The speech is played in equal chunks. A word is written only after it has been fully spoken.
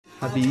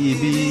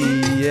حبيبي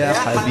يا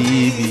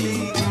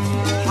حبيبي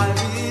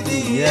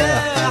حبيبي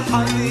يا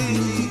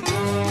حبيبي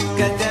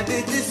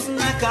كتبت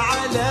اسمك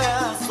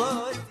على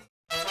صوتي.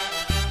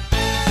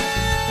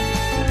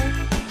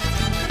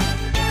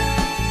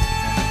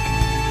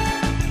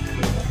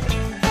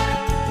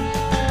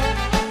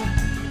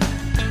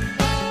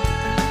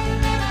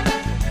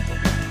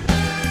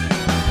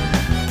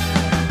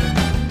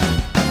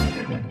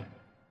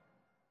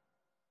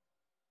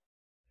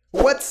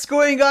 What's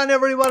going on,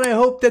 everyone? I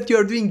hope that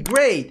you're doing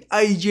great.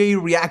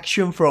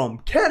 IJayReaction from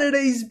Canada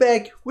is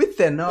back with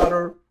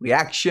another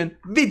reaction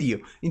video.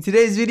 In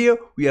today's video,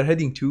 we are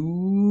heading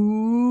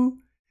to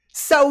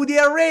Saudi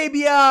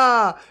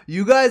Arabia.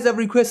 You guys have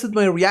requested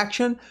my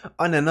reaction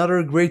on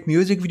another great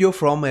music video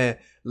from a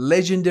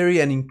legendary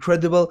and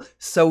incredible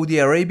Saudi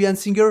Arabian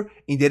singer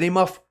in the name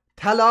of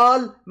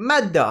Talal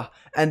Maddah.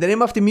 And the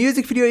name of the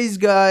music video is,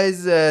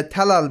 guys,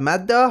 Talal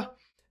Maddah,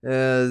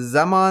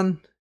 Zaman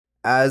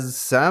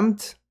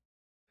As-Samt,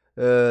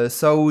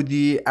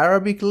 Saudi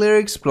Arabic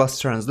lyrics plus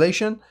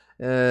translation,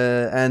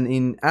 and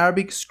in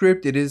Arabic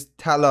script it is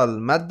Talal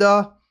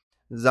Maddah,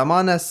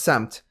 Zaman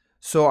As-Samt.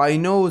 So I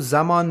know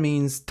Zaman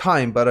means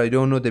time, but I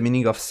don't know the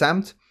meaning of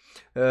Samt.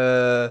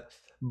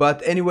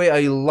 But anyway,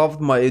 I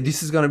loved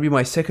this is gonna be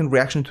my second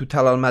reaction to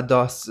Talal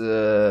Maddah's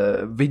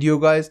video,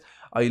 guys.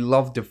 I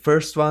loved the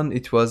first one.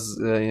 It was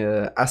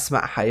Asma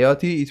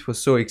Hayati. It was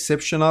so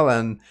exceptional,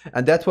 and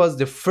that was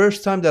the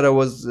first time that I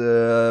was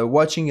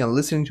watching and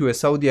listening to a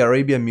Saudi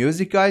Arabian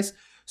music, guys.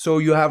 So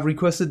you have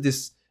requested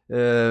this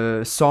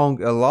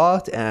song a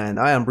lot, and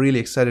I am really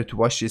excited to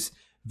watch this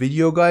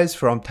video, guys,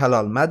 from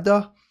Talal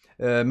Maddah.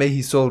 May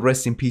his soul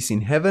rest in peace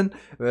in heaven.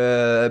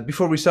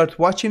 Before we start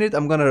watching it,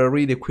 I'm gonna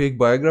read a quick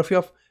biography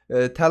of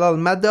Talal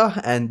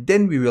Maddah, and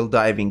then we will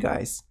dive in,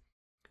 guys.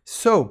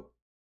 So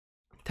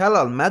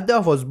Talal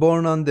Maddah was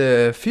born on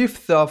the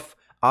 5th of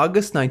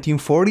August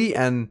 1940,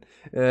 and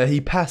he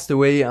passed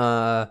away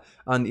on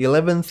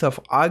 11th of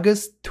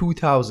August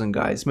 2000,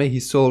 guys. May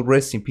his soul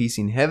rest in peace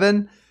in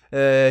heaven.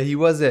 He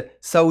was a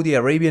Saudi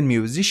Arabian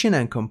musician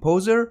and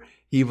composer.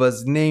 He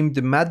was named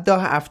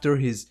Maddah after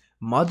his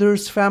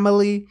mother's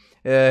family.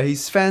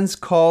 His fans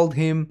called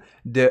him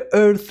the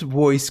Earth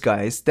Voice,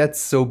 guys. That's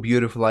so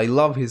beautiful. I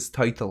love his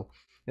title,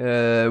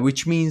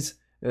 which means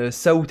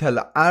Sawt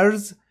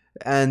al-Arz.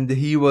 And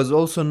he was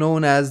also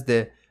known as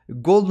the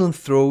Golden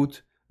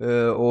Throat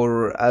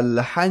or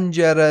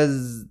Al-Hanjara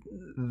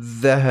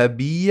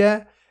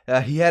Dhahabiyya.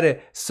 He had a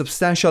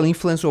substantial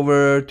influence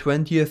over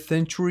 20th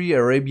century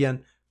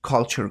Arabian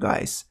culture,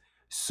 guys.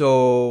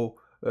 So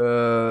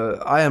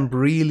I'm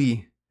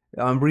really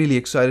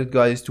excited,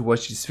 guys, to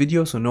watch this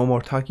video. So no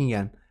more talking,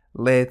 and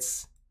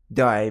let's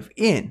dive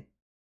in.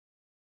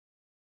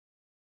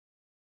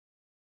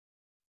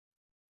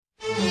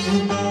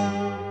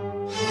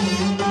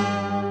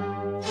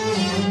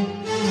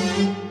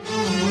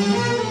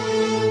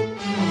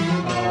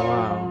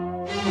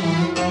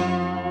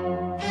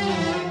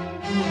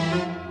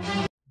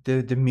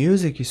 The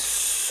music is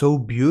so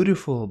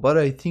beautiful, but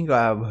I think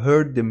I have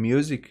heard the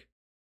music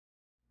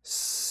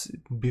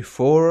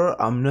before.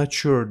 I'm not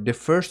sure. The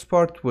first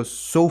part was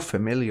so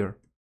familiar.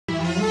 Wow.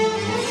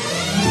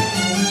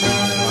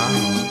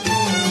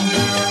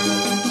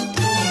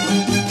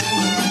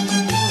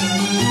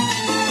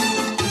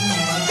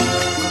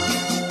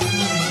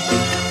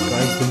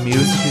 Guys, the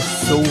music is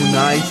so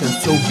nice and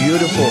so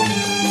beautiful.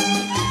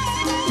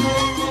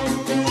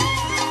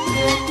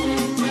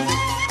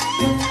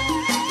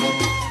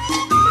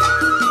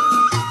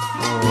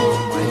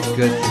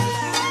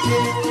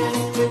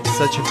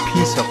 Such a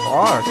piece of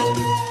art.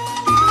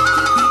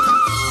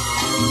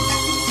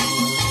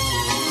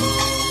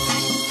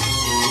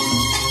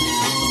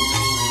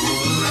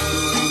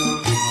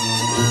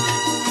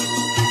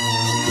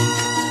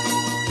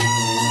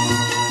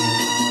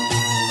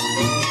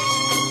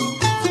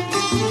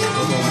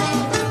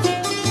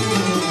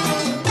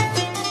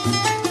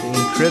 The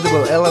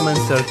incredible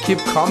elements are keep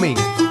coming.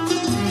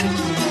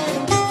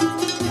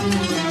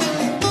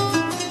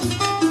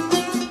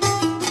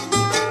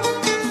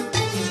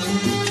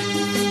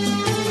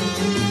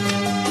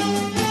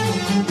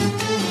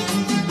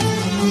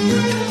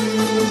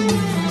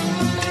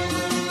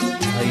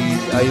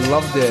 I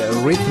love the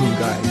rhythm,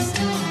 guys.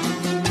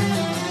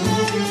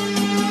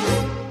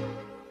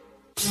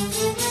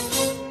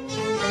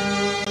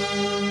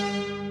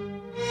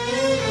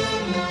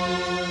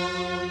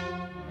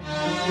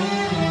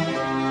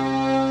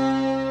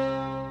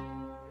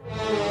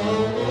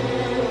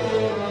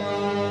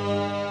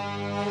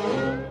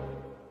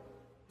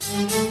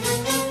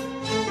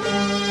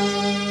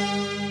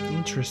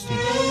 Interesting.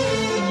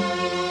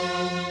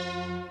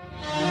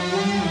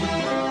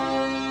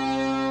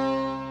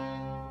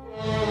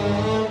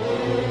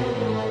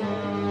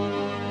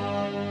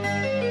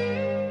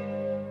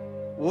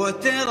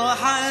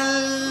 وترحل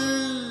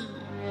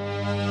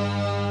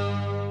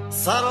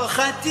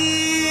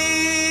صرختي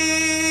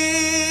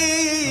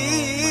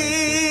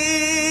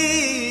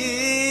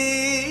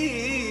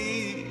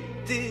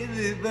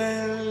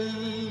تذبل.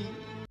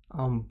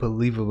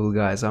 Unbelievable,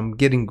 guys. I'm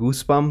getting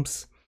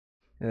goosebumps.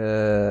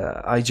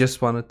 I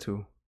just wanted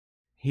to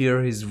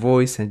hear his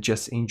voice and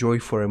just enjoy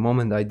for a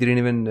moment. I didn't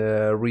even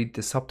read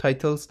the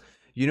subtitles.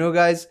 You know,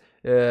 guys,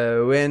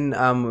 when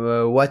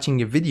I'm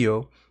watching a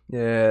video,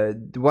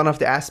 one of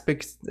the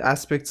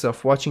aspects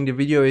of watching the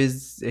video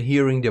is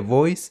hearing the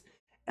voice,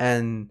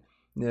 and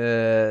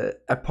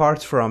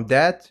apart from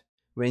that,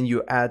 when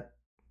you add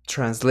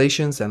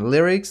translations and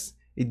lyrics,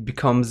 it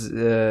becomes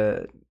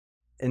a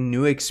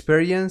new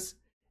experience,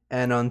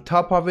 and on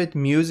top of it,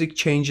 music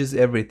changes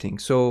everything.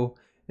 So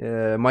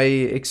my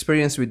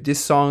experience with this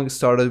song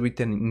started with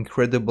an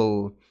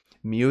incredible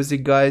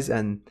music, guys,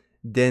 and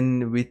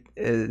then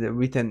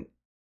with an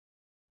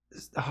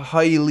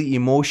highly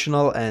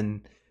emotional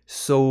and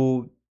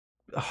so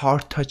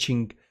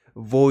heart-touching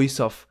voice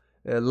of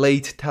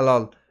late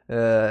Talal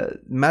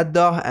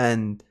Maddah,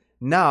 and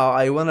now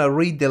I want to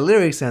read the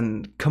lyrics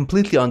and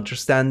completely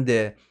understand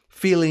the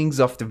feelings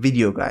of the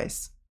video,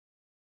 guys.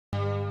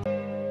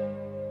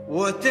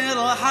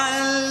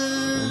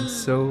 And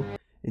so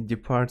it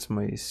departs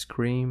my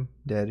scream,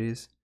 that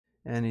is,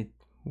 and it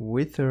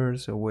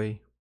withers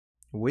away.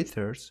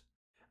 Withers?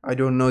 I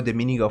don't know the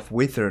meaning of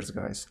withers,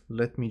 guys.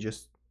 Let me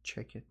just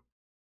check it.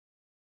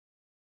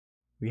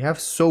 We have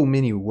so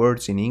many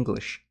words in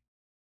English.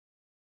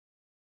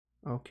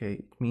 Okay,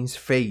 it means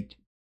fade.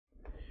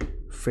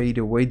 Fade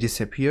away,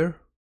 disappear.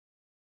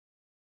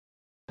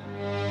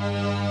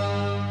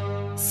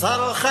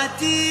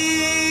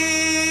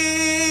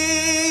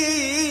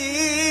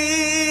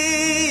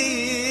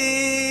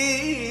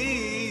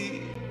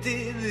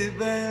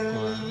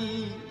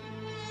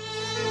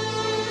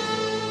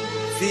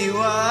 في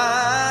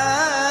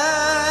وادي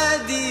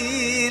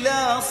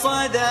لا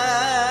صدى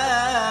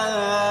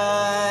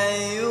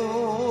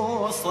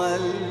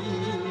يوصل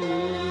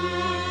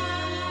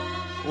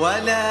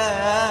ولا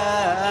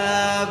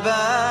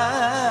باقي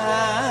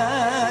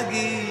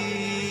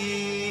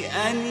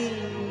أني.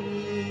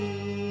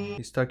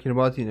 He's talking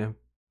about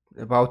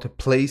about a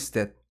place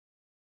that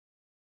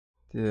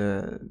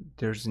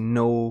there's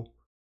no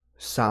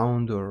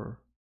sound or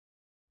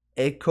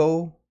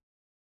echo.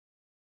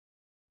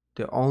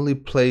 The only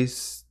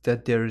place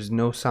that there is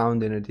no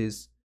sound in it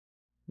is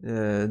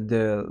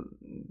the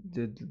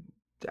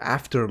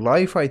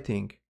afterlife, I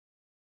think.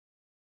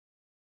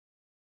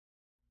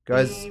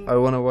 Guys, I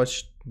want to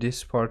watch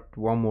this part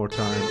one more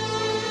time.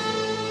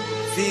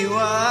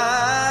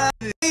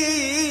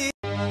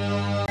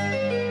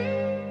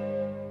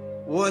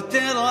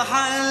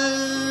 وترحل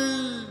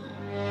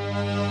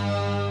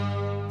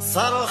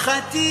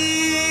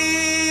صرختي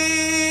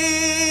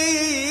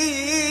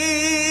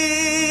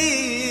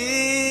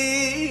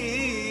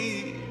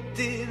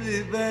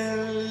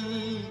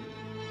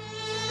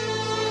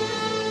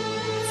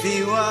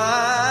في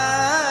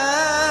وادي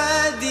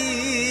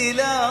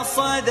لا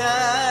صدى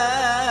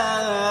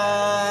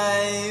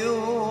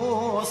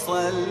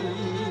يوصل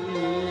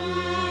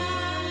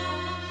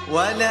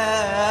ولا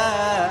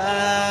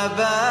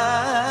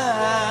باقي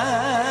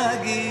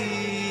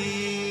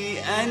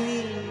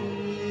أني.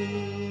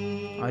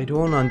 I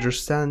don't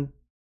understand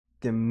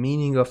the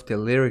meaning of the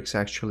lyrics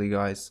actually,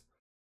 guys,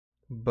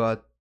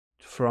 but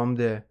from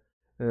the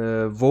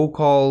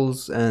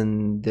vocals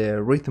and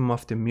the rhythm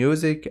of the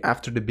music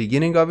after the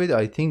beginning of it,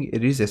 I think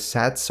it is a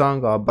sad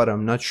song, but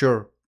I'm not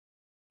sure.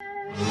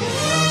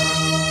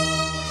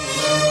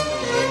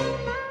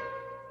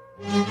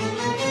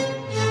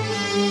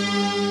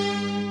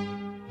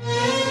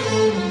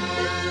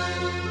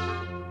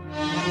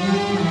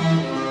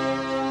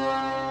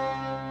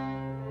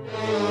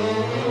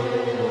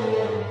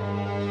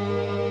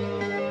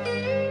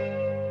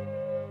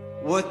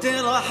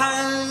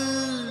 وترحل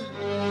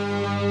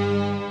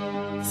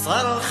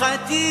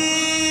صرختي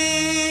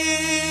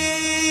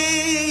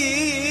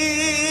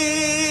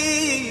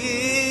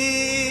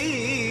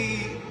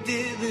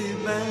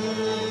تذبل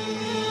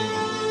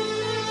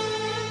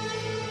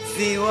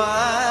في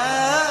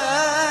وادي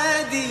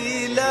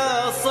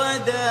لا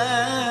صدى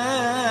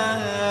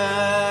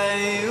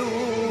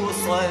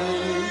يوصل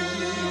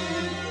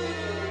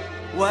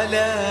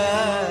ولا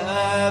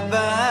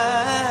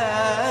باقي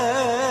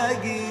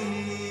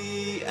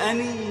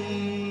أني.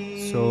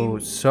 So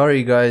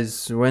sorry,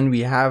 guys, when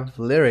we have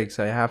lyrics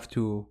I have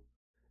to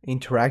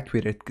interact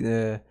with it.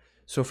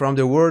 So from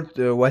the word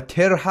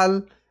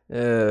waterhal,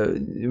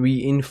 we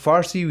in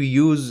Farsi we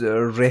use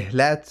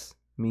rehlat,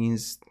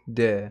 means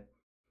the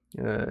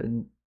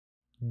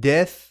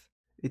death.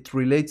 It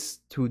relates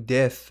to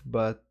death,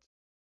 but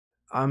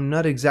I'm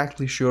not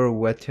exactly sure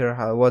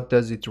what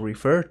does it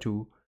refer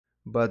to,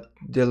 but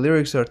the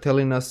lyrics are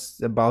telling us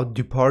about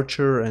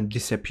departure and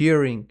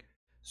disappearing,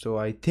 so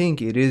I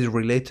think it is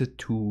related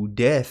to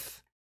death.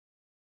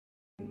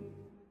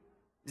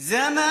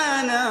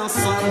 زمان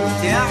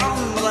الصمت يا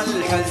عمر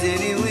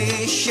الحزن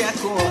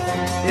والشكوى،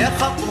 يا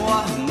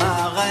خطوة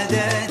ما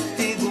غدت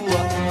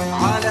تقوى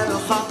على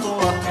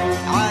الخطوة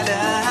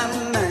على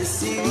هم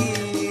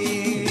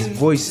السنين. His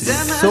voice is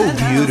so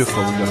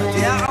beautiful,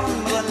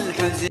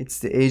 guys. It's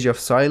the age of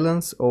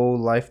silence, oh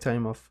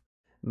lifetime of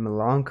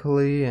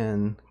melancholy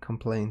and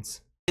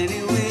complaints.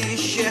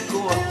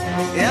 والشكوى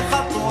يا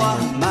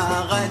خطوة ما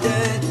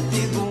غدت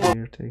تقوى.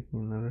 You're taking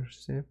another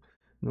step,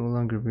 no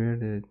longer bear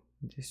the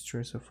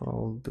distress of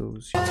all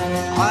those.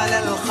 على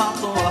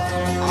الخطوة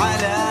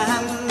على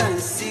هم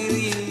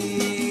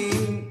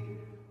السنين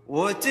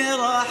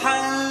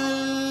وترحل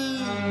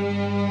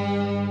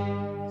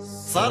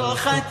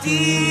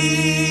صرختي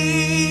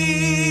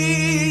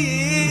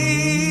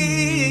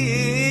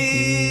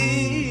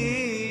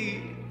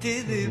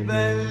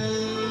تذبل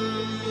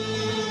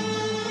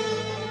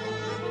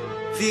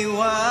في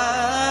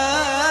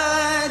وادي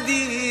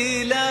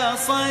لا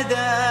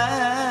صدى.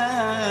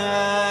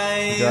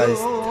 Guys,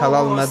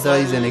 Talal Maddah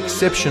is an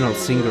exceptional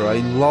singer. I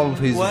love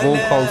his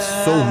vocals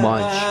so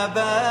much.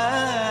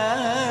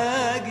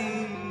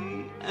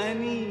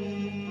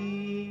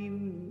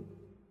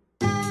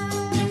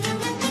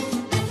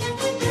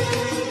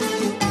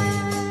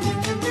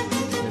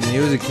 The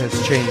music has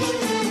changed.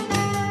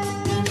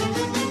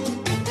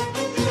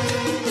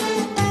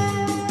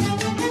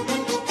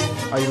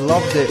 I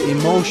love the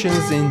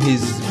emotions in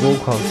his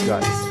vocals,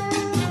 guys.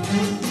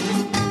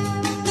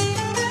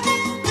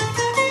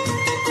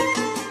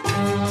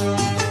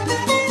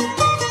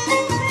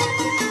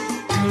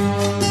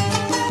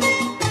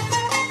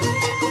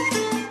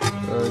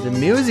 The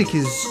music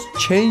is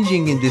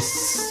changing in this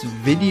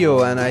video,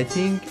 and I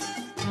think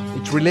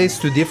it relates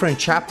to different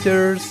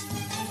chapters,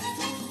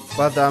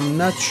 but I'm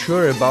not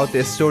sure about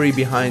the story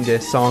behind the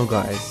song,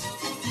 guys.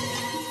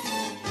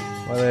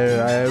 But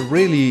I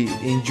really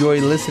enjoy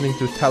listening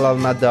to Talal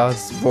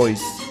Maddah's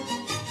voice.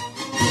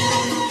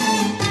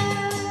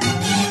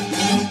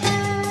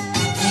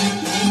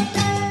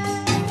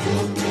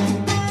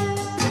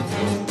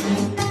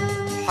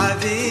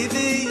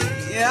 حبيبي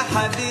يا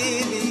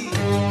حبيبي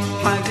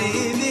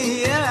حبيبي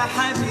يا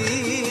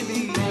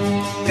حبيبي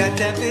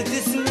كتبت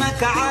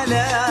اسمك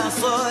على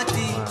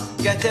صوتي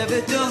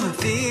كتبته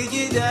في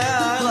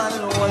جدار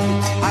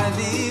الورد.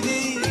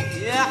 حبيبي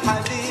يا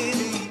حبيبي.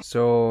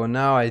 So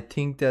now I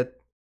think that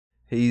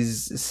he's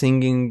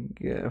singing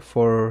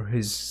for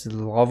his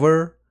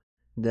lover,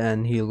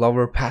 then his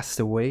lover passed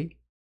away.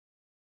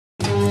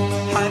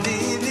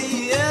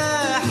 حبيبي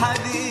يا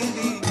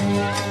حبيبي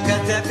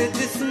كتبت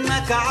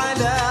اسمك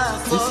على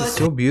صوتي. This is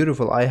so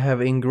beautiful. I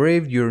have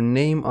engraved your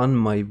name on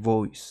my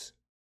voice.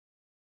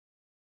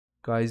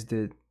 Guys,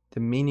 the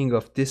meaning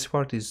of this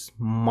part is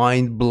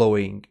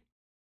mind-blowing.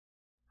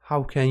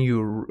 How can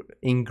you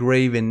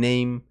engrave a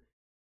name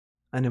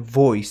and a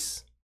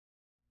voice?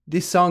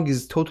 This song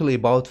is totally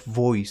about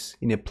voice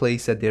in a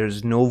place that there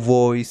is no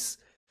voice.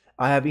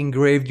 I have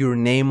engraved your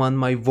name on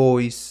my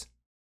voice.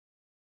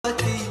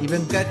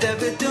 Even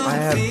I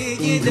have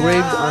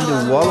engraved on the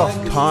wall of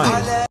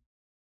time.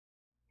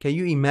 Can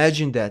you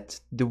imagine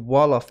that? The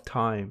wall of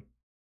time.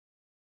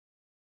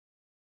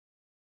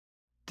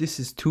 This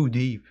is too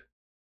deep.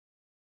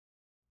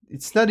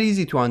 It's not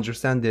easy to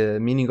understand the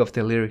meaning of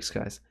the lyrics,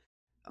 guys.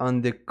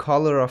 On the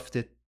color of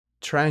the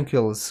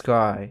tranquil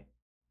sky,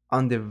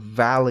 on the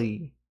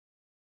valley.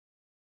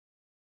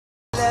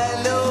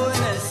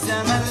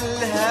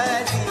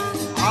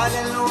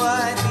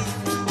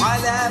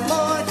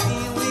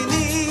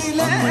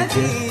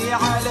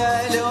 على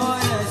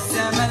لون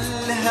السما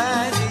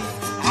الهادي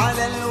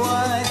على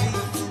الوادي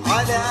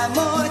على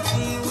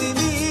موتي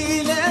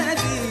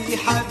وميلادي.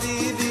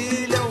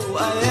 حبيبي لو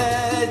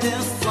أياد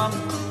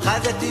الصمت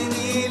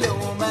خذتني لو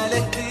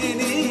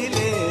ملكتني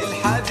ليل.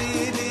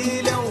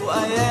 حبيبي لو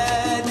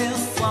أياد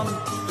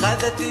الصمت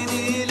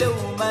خذتني لو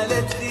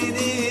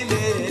ملكتني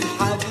ليل.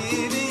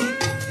 حبيبي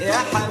يا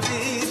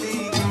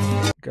حبيبي.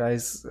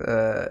 Guys,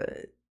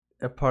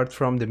 apart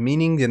from the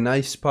meaning, the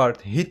nice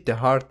part hit the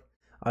heart.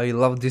 I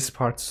love this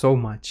part so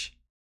much.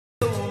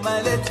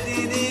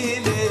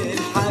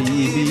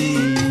 حبيبي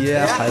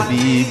يا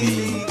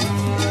حبيبي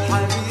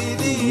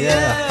حبيبي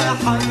يا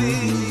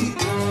حبيبي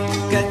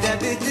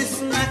كتبت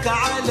اسمك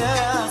على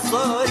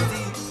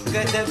صوتي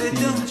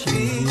كتبته في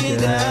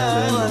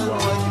جدار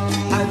الورد.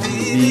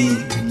 حبيبي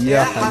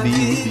يا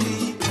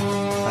حبيبي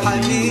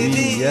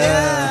حبيبي يا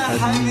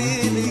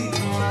حبيبي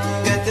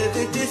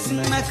كتبت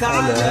اسمك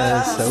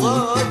على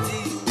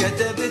صوتي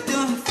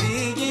كتبته في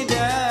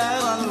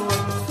جدار الورد.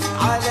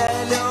 على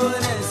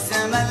لون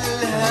السما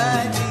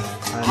الهادي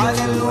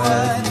على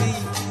الوادي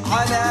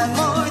على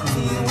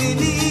موتي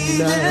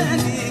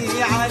وميلادي.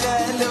 على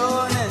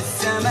لون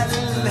السما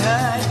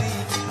الهادي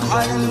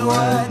على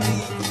الوادي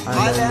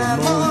على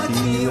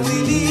موتي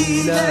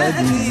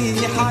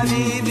وميلادي.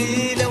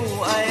 حبيبي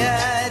لو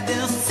أياد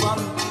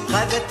الصمت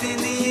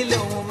خذتني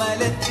لو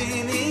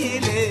ملكتني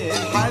ليل.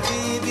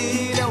 حبيبي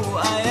لو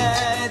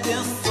أياد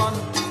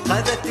الصمت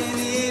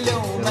خذتني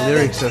لو The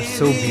lyrics are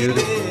so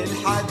beautiful.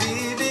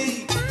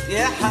 حبيبي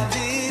يا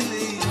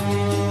حبيبي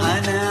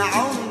أنا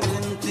عمر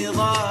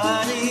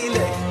انتظاري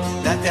لك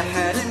لا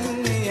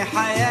تحرمني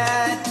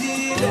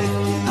حياتي لك.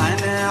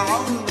 أنا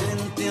عمر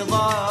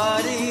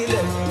انتظاري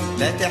لك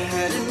لا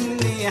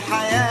تحرمني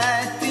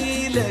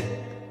حياتي لك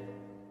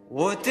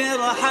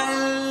وترحل.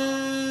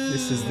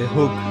 This is the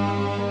hook.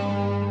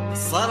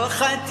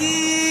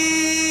 صرختي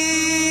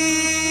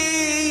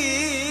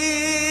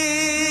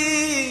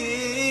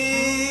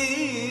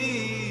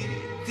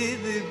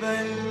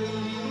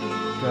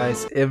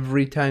Guys,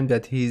 every time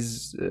that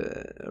he's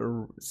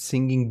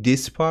singing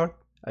this part,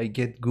 I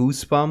get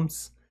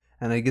goosebumps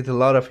and I get a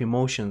lot of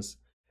emotions.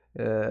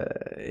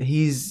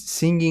 He's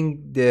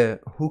singing the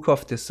hook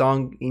of the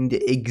song in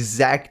the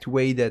exact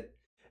way that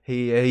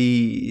he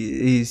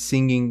is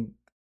singing,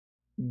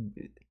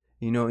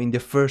 you know, in the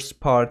first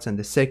parts and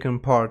the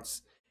second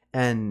parts,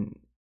 and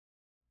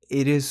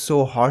it is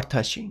so heart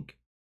touching.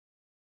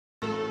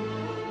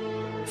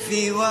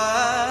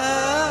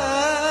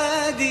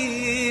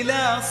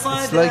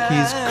 It's like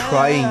he's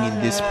crying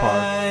in this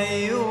part.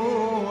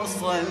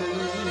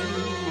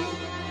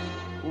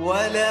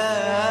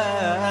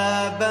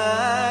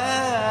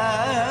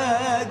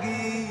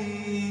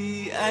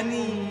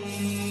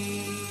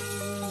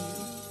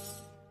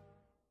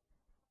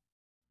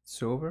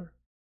 It's over.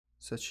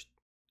 Such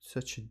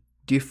a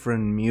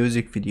different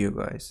music video,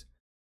 guys.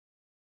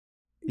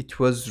 It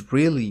was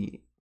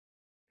really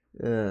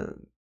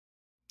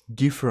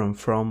different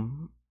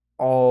from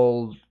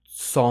all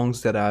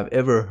songs that I've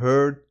ever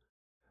heard.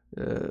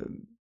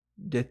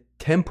 The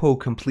tempo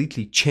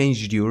completely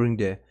changed during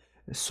the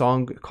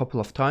song a couple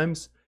of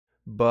times,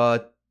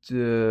 but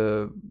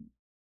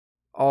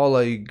all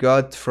I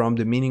got from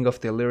the meaning of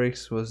the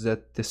lyrics was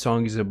that the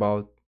song is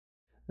about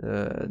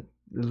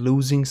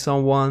losing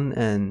someone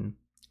and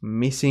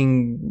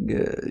missing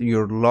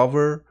your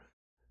lover.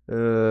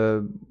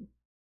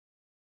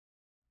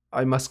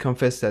 I must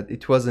confess that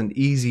it wasn't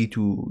easy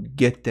to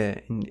get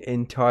the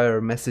entire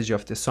message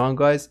of the song,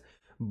 guys.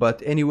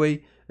 But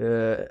anyway,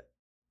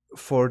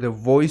 for the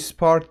voice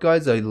part,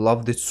 guys, I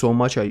loved it so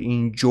much. I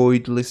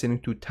enjoyed listening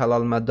to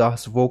Talal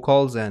Maddah's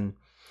vocals, and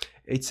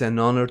it's an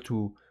honor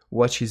to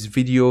watch his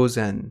videos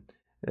and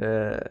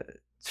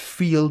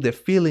feel the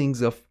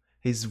feelings of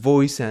his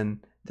voice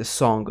and the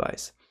song,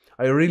 guys.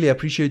 I really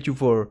appreciate you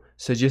for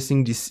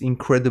suggesting this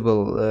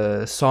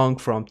incredible song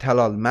from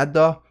Talal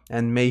Maddah,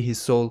 and may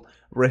his soul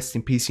rest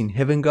in peace in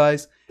heaven,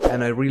 guys.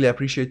 And I really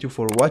appreciate you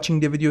for watching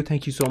the video.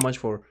 Thank you so much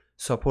for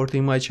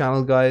supporting my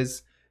channel,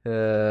 guys.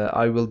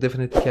 I will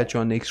definitely catch you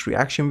on next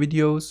reaction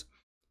videos,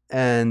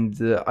 and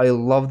I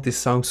love this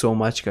song so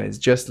much, guys.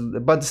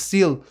 But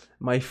still,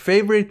 my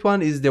favorite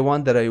one is the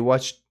one that I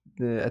watched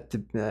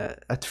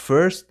at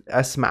first,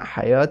 Asma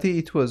Hayati.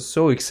 It was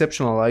so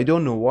exceptional. I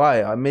don't know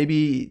why.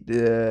 Maybe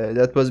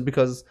that was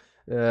because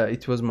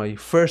it was my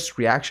first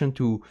reaction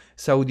to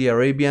Saudi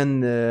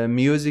Arabian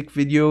music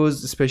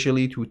videos,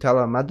 especially to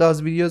Talal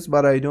Maddah's videos,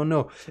 but I don't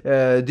know.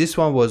 This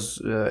one was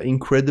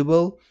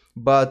incredible,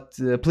 but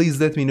please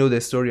let me know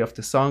the story of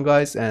the song,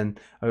 guys, and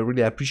I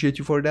really appreciate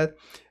you for that.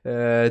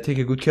 Take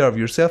a good care of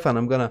yourself, and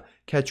I'm gonna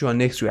catch you on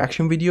next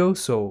reaction video.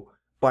 So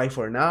bye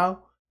for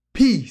now.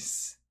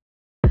 Peace.